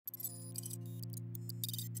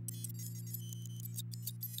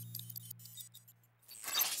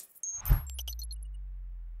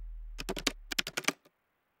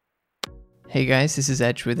Hey guys, this is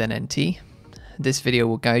Edge with NNT. This video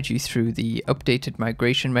will guide you through the updated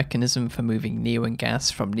migration mechanism for moving Neo and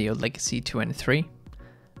Gas from Neo Legacy to N3.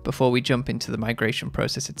 Before we jump into the migration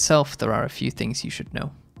process itself, there are a few things you should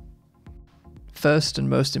know. First and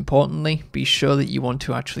most importantly, be sure that you want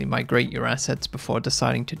to actually migrate your assets before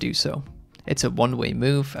deciding to do so. It's a one-way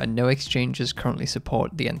move and no exchanges currently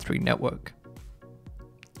support the N3 network.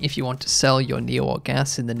 If you want to sell your Neo or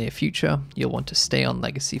Gas in the near future, you'll want to stay on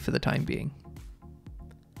Legacy for the time being.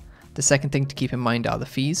 The second thing to keep in mind are the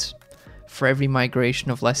fees. For every migration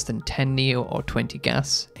of less than 10 Neo or 20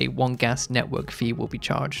 Gas, a 1 Gas network fee will be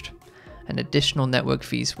charged. And additional network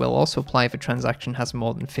fees will also apply if a transaction has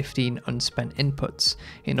more than 15 unspent inputs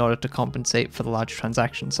in order to compensate for the large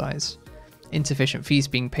transaction size. Insufficient fees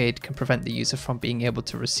being paid can prevent the user from being able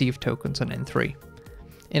to receive tokens on N3.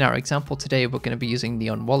 In our example today, we're going to be using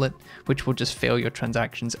Neon Wallet, which will just fail your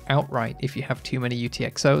transactions outright if you have too many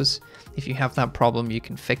UTXOs. If you have that problem, you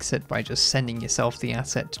can fix it by just sending yourself the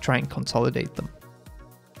asset to try and consolidate them.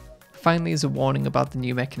 Finally, as a warning about the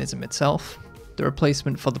new mechanism itself, the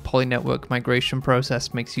replacement for the polynetwork migration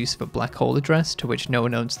process makes use of a black hole address to which no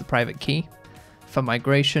one owns the private key. For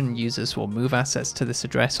migration, users will move assets to this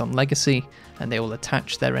address on Legacy, and they will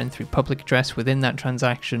attach their N3 public address within that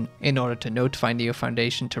transaction in order to notify Neo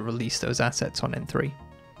Foundation to release those assets on N3.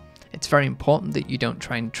 It's very important that you don't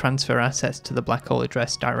try and transfer assets to the black hole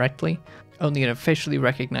address directly. Only an officially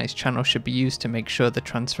recognized channel should be used to make sure the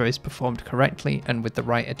transfer is performed correctly and with the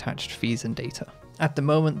right attached fees and data. At the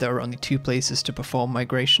moment, there are only two places to perform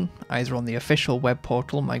migration, either on the official web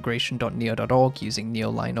portal migration.neo.org using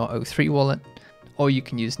Neoline or O3 wallet, or you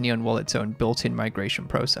can use Neon Wallet's own built-in migration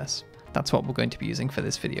process. That's what we're going to be using for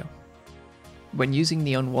this video. When using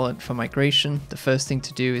Neon Wallet for migration, the first thing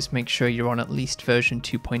to do is make sure you're on at least version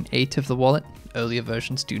 2.8 of the wallet. Earlier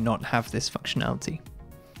versions do not have this functionality.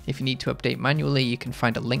 If you need to update manually, you can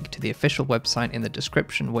find a link to the official website in the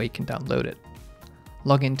description where you can download it.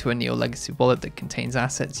 Log into a Neo Legacy wallet that contains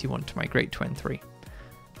assets you want to migrate to N3.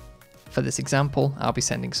 For this example, I'll be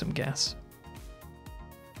sending some gas.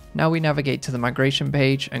 Now we navigate to the migration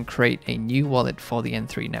page and create a new wallet for the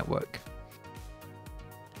N3 network.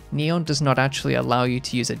 Neon does not actually allow you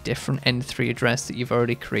to use a different N3 address that you've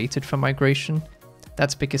already created for migration.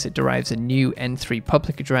 That's because it derives a new N3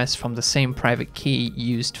 public address from the same private key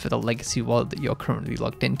used for the legacy wallet that you're currently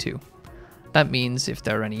logged into. That means if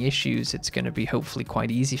there are any issues, it's going to be hopefully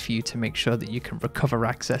quite easy for you to make sure that you can recover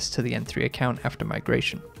access to the N3 account after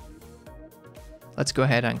migration. Let's go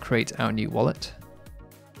ahead and create our new wallet.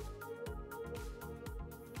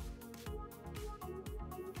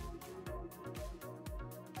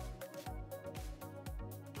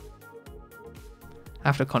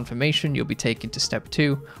 After confirmation, you'll be taken to step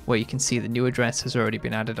 2, where you can see the new address has already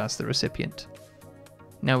been added as the recipient.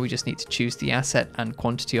 Now we just need to choose the asset and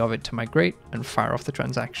quantity of it to migrate and fire off the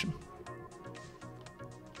transaction.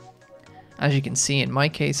 As you can see, in my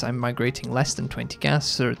case, I'm migrating less than 20 gas,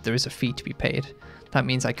 so there is a fee to be paid. That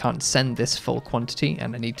means I can't send this full quantity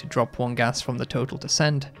and I need to drop 1 gas from the total to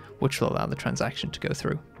send, which will allow the transaction to go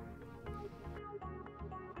through.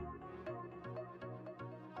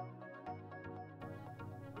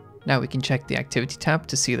 Now we can check the activity tab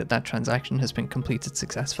to see that that transaction has been completed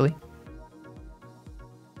successfully.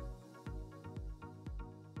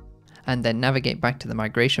 And then navigate back to the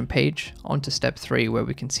migration page onto step 3 where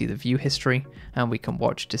we can see the view history and we can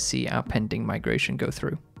watch to see our pending migration go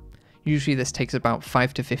through. Usually this takes about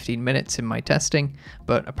 5 to 15 minutes in my testing,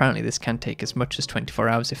 but apparently this can take as much as 24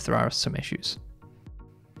 hours if there are some issues.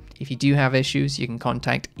 If you do have issues, you can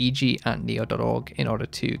contact eg@neo.org in order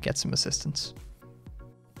to get some assistance.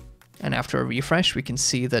 And after a refresh, we can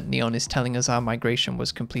see that Neon is telling us our migration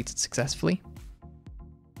was completed successfully.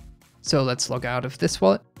 So let's log out of this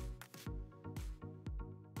wallet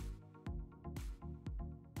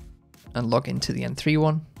and log into the N3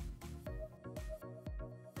 one.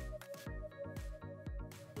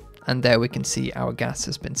 And there we can see our gas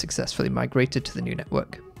has been successfully migrated to the new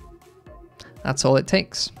network. That's all it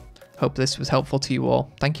takes. Hope this was helpful to you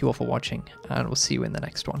all. Thank you all for watching, and we'll see you in the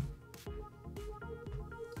next one.